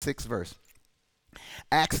6th verse.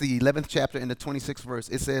 Acts, the 11th chapter, in the 26th verse,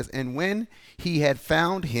 it says, "And when he had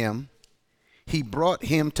found him, he brought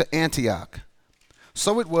him to Antioch.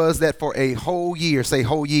 So it was that for a whole year," say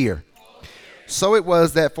whole year. So it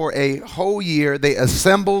was that for a whole year they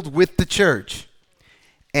assembled with the church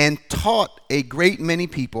and taught a great many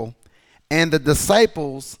people, and the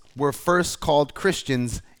disciples were first called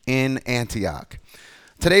Christians in Antioch.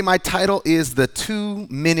 Today my title is The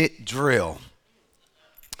 2-Minute Drill.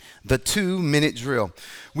 The 2-minute drill.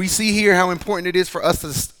 We see here how important it is for us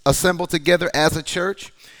to assemble together as a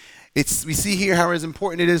church. We see here how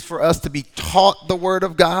important it is for us to be taught the Word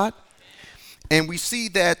of God. And we see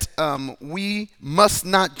that we must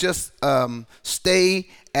not just stay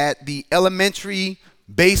at the elementary,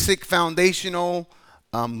 basic, foundational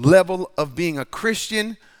level of being a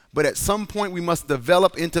Christian, but at some point we must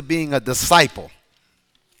develop into being a disciple.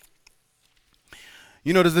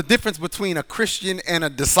 You know, there's a difference between a Christian and a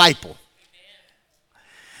disciple.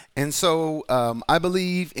 And so I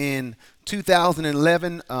believe in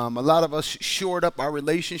 2011, a lot of us shored up our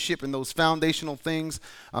relationship and those foundational things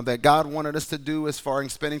that God wanted us to do as far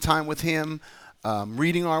as spending time with Him,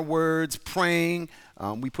 reading our words, praying.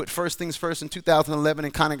 We put first things first in 2011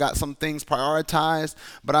 and kind of got some things prioritized.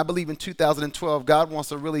 But I believe in 2012, God wants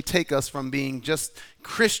to really take us from being just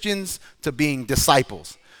Christians to being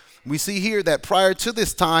disciples. We see here that prior to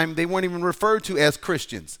this time, they weren't even referred to as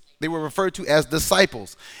Christians. They were referred to as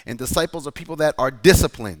disciples. And disciples are people that are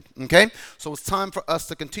disciplined, okay? So it's time for us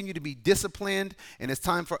to continue to be disciplined, and it's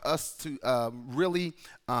time for us to really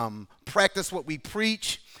practice what we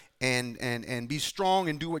preach and be strong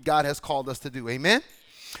and do what God has called us to do. Amen?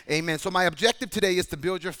 Amen. So my objective today is to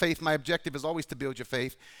build your faith. My objective is always to build your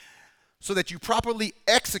faith so that you properly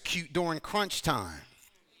execute during crunch time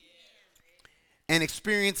and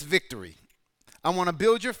experience victory. I want to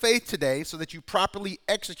build your faith today so that you properly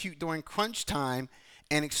execute during crunch time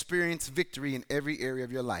and experience victory in every area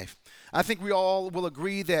of your life. I think we all will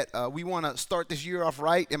agree that we want to start this year off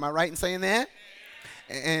right. Am I right in saying that?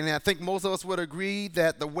 And I think most of us would agree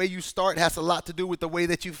that the way you start has a lot to do with the way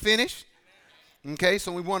that you finish. Okay,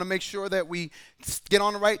 so we want to make sure that we get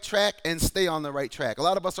on the right track and stay on the right track. A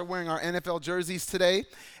lot of us are wearing our NFL jerseys today,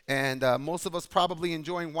 and most of us probably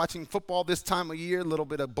enjoying watching football this time of year, a little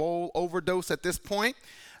bit of bowl overdose at this point,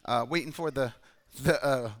 waiting for the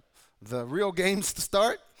real games to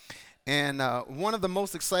start. And one of the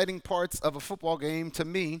most exciting parts of a football game to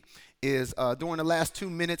me is during the last 2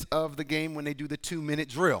 minutes of the game when they do the 2-minute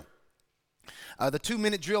drill. The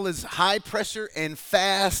 2-minute drill is high pressure and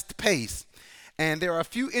fast pace. And there are a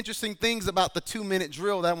few interesting things about the 2-minute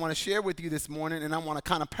drill that I want to share with you this morning, and I want to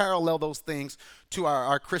kind of parallel those things to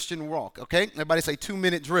our Christian walk, okay? Everybody say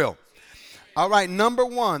 2-minute drill. All right, number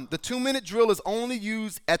one, the 2-minute drill is only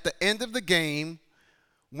used at the end of the game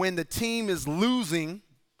when the team is losing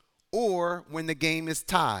or when the game is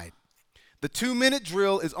tied. The 2-minute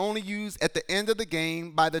drill is only used at the end of the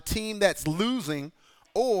game by the team that's losing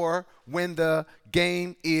or when the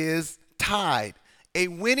game is tied. A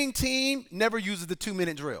winning team never uses the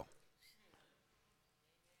 2-minute drill.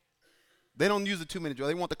 They don't use the 2-minute drill.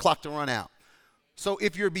 They want the clock to run out. So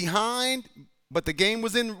if you're behind, but the game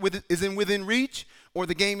is within reach, or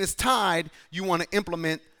the game is tied, you want to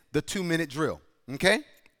implement the 2-minute drill. Okay?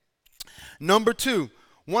 Number two,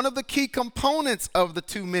 one of the key components of the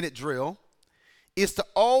 2-minute drill is to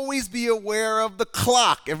always be aware of the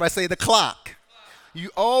clock. Everybody say the clock.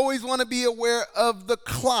 You always want to be aware of the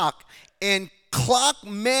clock. And clock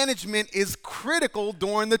management is critical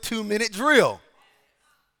during the 2-minute drill.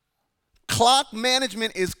 Clock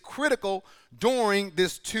management is critical during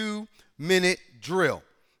this 2-minute drill.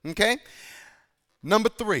 Okay? Number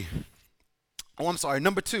two.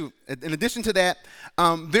 In addition to that,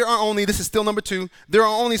 this is still number two, there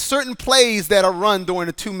are only certain plays that are run during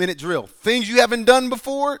the 2-minute drill. Things you haven't done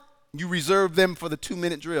before, you reserve them for the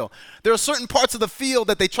 2-minute drill. There are certain parts of the field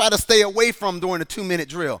that they try to stay away from during the 2-minute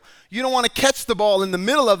drill. You don't want to catch the ball in the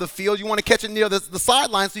middle of the field. You want to catch it near the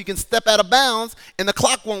sideline so you can step out of bounds and the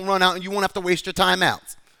clock won't run out and you won't have to waste your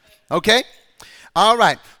timeouts. Okay? All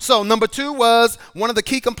right. So number two was one of the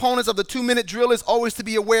key components of the 2-minute drill is always to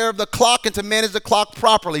be aware of the clock and to manage the clock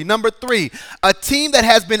properly. Number three, a team that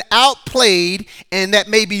has been outplayed and that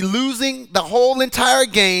may be losing the whole entire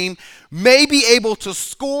game may be able to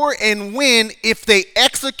score and win if they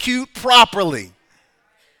execute properly.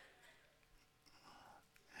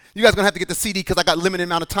 You guys are going to have to get the CD because I got a limited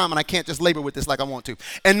amount of time and I can't just labor with this like I want to.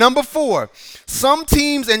 And number four, some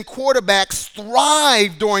teams and quarterbacks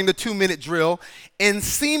thrive during the 2-minute drill and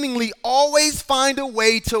seemingly always find a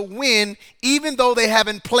way to win even though they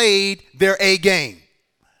haven't played their A game.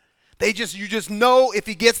 You just know if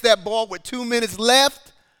he gets that ball with 2 minutes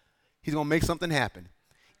left, he's going to make something happen.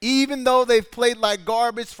 Even though they've played like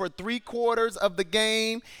garbage for 3/4 of the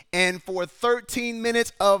game and for 13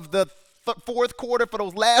 minutes of the fourth quarter, for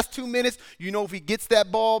those last 2 minutes, you know if he gets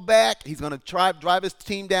that ball back, he's going to try drive his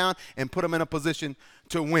team down and put them in a position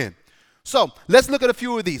to win. So let's look at a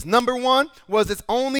few of these. Number one was it's only